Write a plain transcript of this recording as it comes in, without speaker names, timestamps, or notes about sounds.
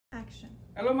action.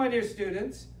 Hello, my dear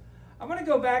students. I'm going to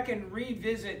go back and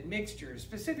revisit mixtures,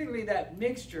 specifically that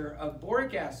mixture of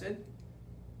boric acid.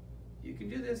 You can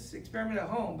do this experiment at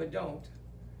home, but don't.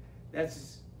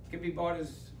 Can be bought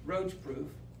as roach proof.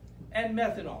 And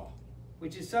methanol,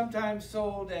 which is sometimes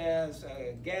sold as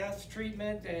a gas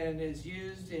treatment and is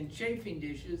used in chafing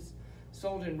dishes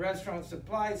sold in restaurant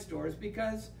supply stores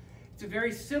because it's a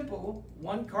very simple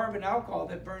one-carbon alcohol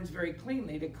that burns very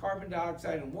cleanly to carbon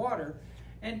dioxide and water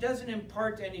and doesn't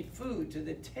impart any food to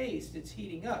the taste it's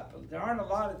heating up. There aren't a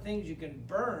lot of things you can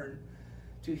burn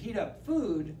to heat up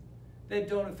food that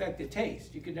don't affect the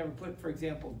taste. You could never put, for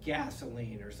example,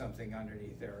 gasoline or something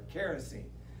underneath there, or kerosene.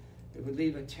 It would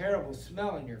leave a terrible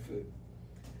smell in your food.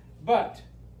 But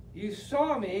you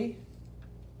saw me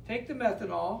take the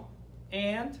methanol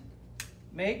and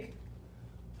make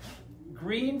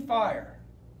green fire.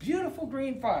 Beautiful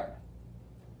green fire.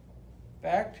 In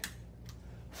fact,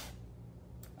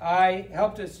 I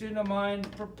helped a student of mine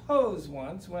propose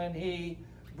once when he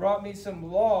brought me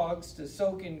some logs to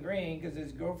soak in green because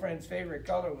his girlfriend's favorite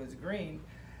color was green.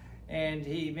 And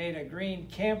he made a green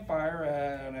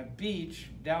campfire on a beach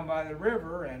down by the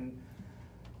river, and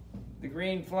the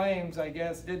green flames, I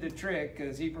guess, did the trick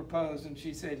because he proposed and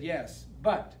she said yes.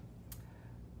 But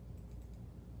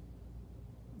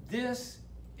this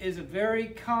is a very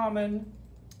common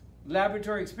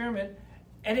laboratory experiment,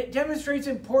 and it demonstrates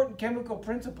important chemical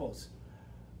principles.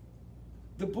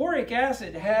 The boric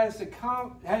acid has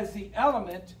the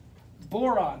element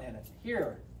boron in it.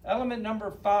 Here, element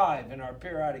number 5 in our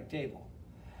periodic table.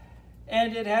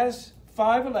 And it has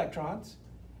 5 electrons,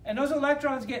 and those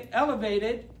electrons get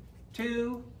elevated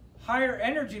to higher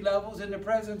energy levels in the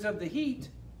presence of the heat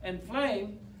and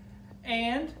flame,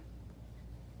 and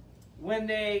when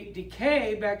they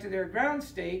decay back to their ground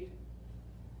state,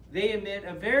 they emit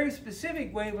a very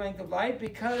specific wavelength of light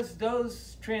because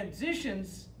those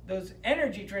transitions, those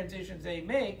energy transitions they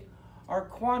make are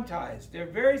quantized. They're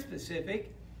very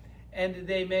specific, and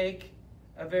they make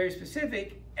a very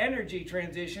specific energy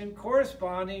transition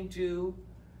corresponding to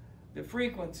the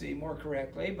frequency, more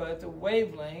correctly, but the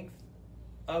wavelength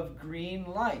of green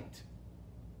light.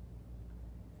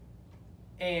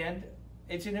 And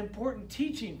it's an important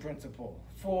teaching principle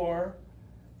for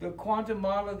the quantum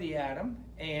model of the atom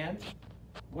and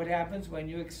what happens when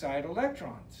you excite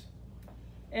electrons.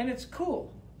 And it's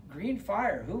cool. Green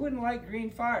fire. Who wouldn't like green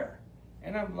fire?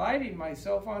 And I'm lighting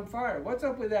myself on fire. What's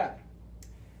up with that?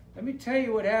 Let me tell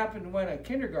you what happened when a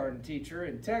kindergarten teacher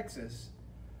in Texas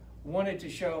wanted to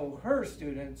show her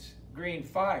students green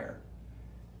fire.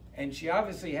 And she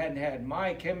obviously hadn't had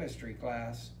my chemistry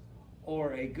class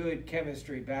or a good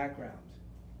chemistry background.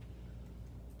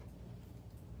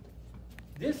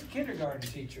 This kindergarten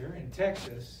teacher in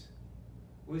Texas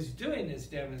was doing this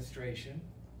demonstration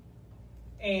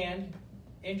and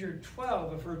injured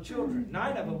 12 of her children.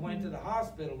 9 of them went to the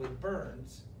hospital with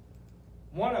burns.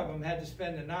 1 of them had to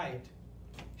spend the night.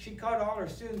 She caught all her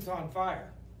students on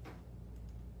fire.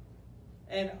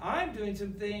 And I'm doing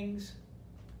some things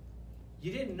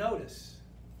you didn't notice.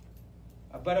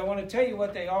 But I want to tell you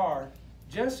what they are,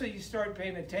 just so you start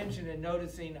paying attention and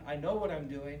noticing I know what I'm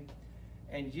doing,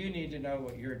 and you need to know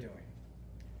what you're doing.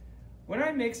 When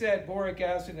I mix that boric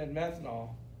acid and methanol,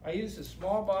 I used a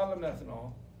small bottle of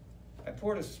methanol. I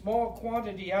poured a small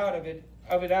quantity out of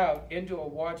it out into a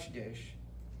watch dish.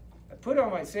 I put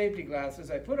on my safety glasses,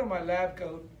 I put on my lab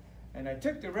coat, and I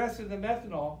took the rest of the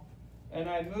methanol and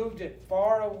I moved it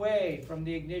far away from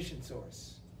the ignition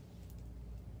source.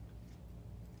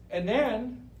 And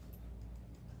then,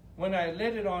 when I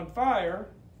lit it on fire,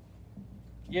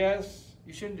 yes,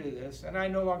 you shouldn't do this, and I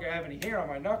no longer have any hair on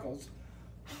my knuckles,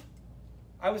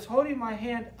 I was holding my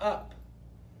hand up.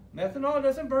 Methanol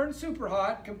doesn't burn super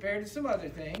hot compared to some other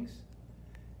things,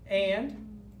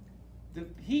 and the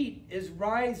heat is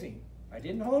rising. I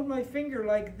didn't hold my finger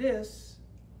like this.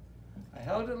 I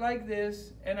held it like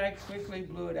this, and I quickly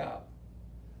blew it out.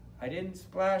 I didn't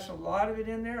splash a lot of it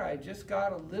in there. I just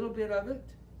got a little bit of it.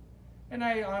 And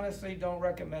I honestly don't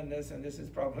recommend this, and this is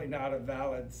probably not a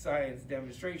valid science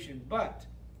demonstration, but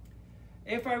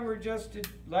if I were just to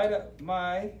light up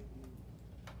my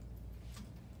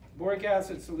boric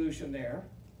acid solution there,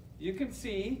 you can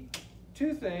see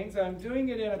 2 things. I'm doing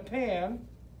it in a pan.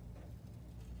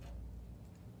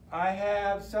 I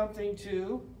have something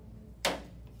to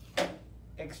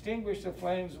extinguish the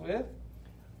flames with.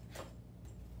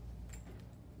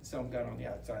 Some got on the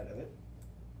outside of it.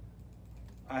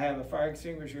 I have a fire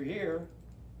extinguisher here.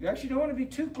 You actually don't want to be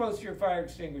too close to your fire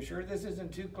extinguisher. This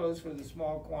isn't too close for the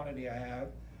small quantity I have.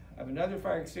 I have another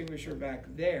fire extinguisher back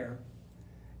there.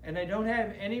 And I don't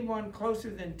have anyone closer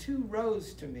than 2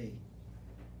 rows to me.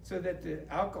 so that the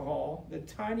alcohol, the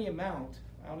tiny amount,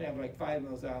 I only have like 5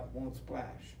 mils out, won't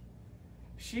splash.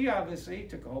 She obviously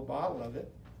took a whole bottle of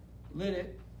it, lit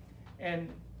it, and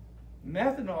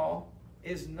methanol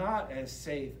is not as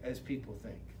safe as people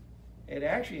think. It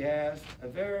actually has a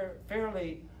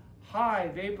fairly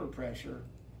high vapor pressure,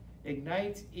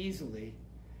 ignites easily,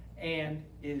 and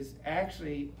is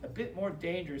actually a bit more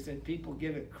dangerous than people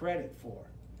give it credit for.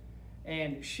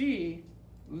 And she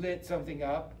lit something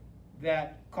up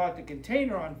that caught the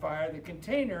container on fire. The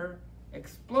container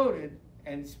exploded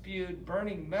and spewed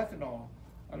burning methanol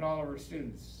on all of her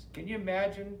students. Can you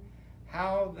imagine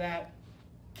how that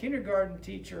kindergarten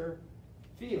teacher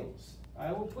feels?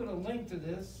 I will put a link to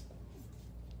this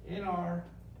in our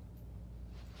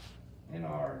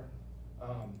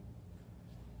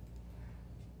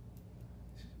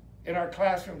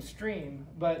classroom stream.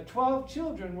 But 12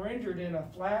 children were injured in a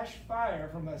flash fire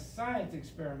from a science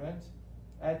experiment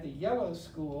at the Yellow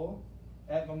School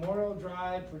at Memorial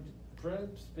Drive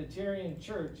Presbyterian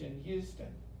Church in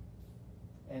Houston.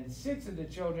 And 6 of the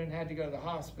children had to go to the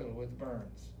hospital with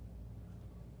burns.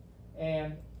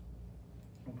 And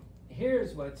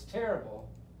here's what's terrible,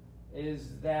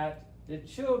 is that the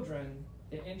children,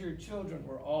 the injured children,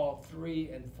 were all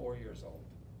 3 and 4 years old.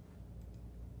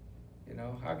 You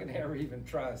know, how can they ever even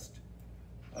trust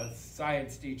a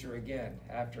science teacher again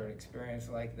after an experience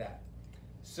like that?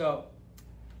 So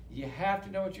you have to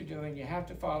know what you're doing, you have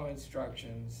to follow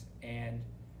instructions, and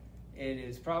it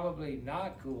is probably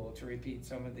not cool to repeat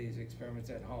some of these experiments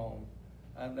at home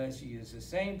unless you use the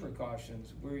same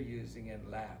precautions we're using in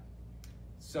lab.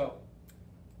 So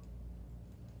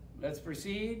let's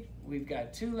proceed. We've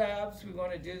got 2 labs we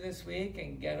want to do this week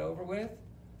and get over with,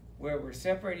 where we're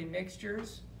separating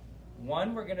mixtures.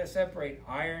 1, we're going to separate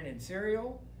iron and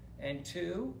cereal, and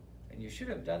 2, and you should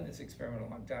have done this experiment a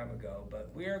long time ago,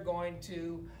 but we are going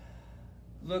to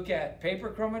look at paper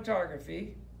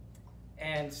chromatography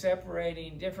and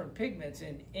separating different pigments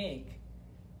in ink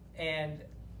and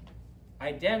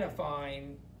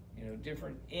identifying, you know,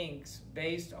 different inks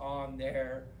based on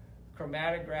their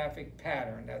chromatographic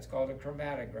pattern. That's called a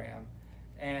chromatogram,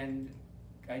 and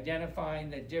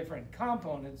identifying the different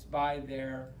components by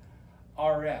their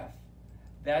RF.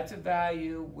 That's a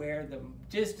value where the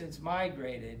distance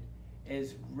migrated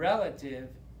is relative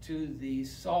to the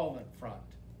solvent front,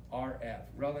 RF,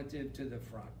 relative to the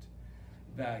front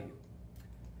value.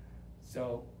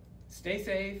 So stay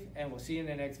safe, and we'll see you in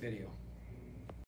the next video.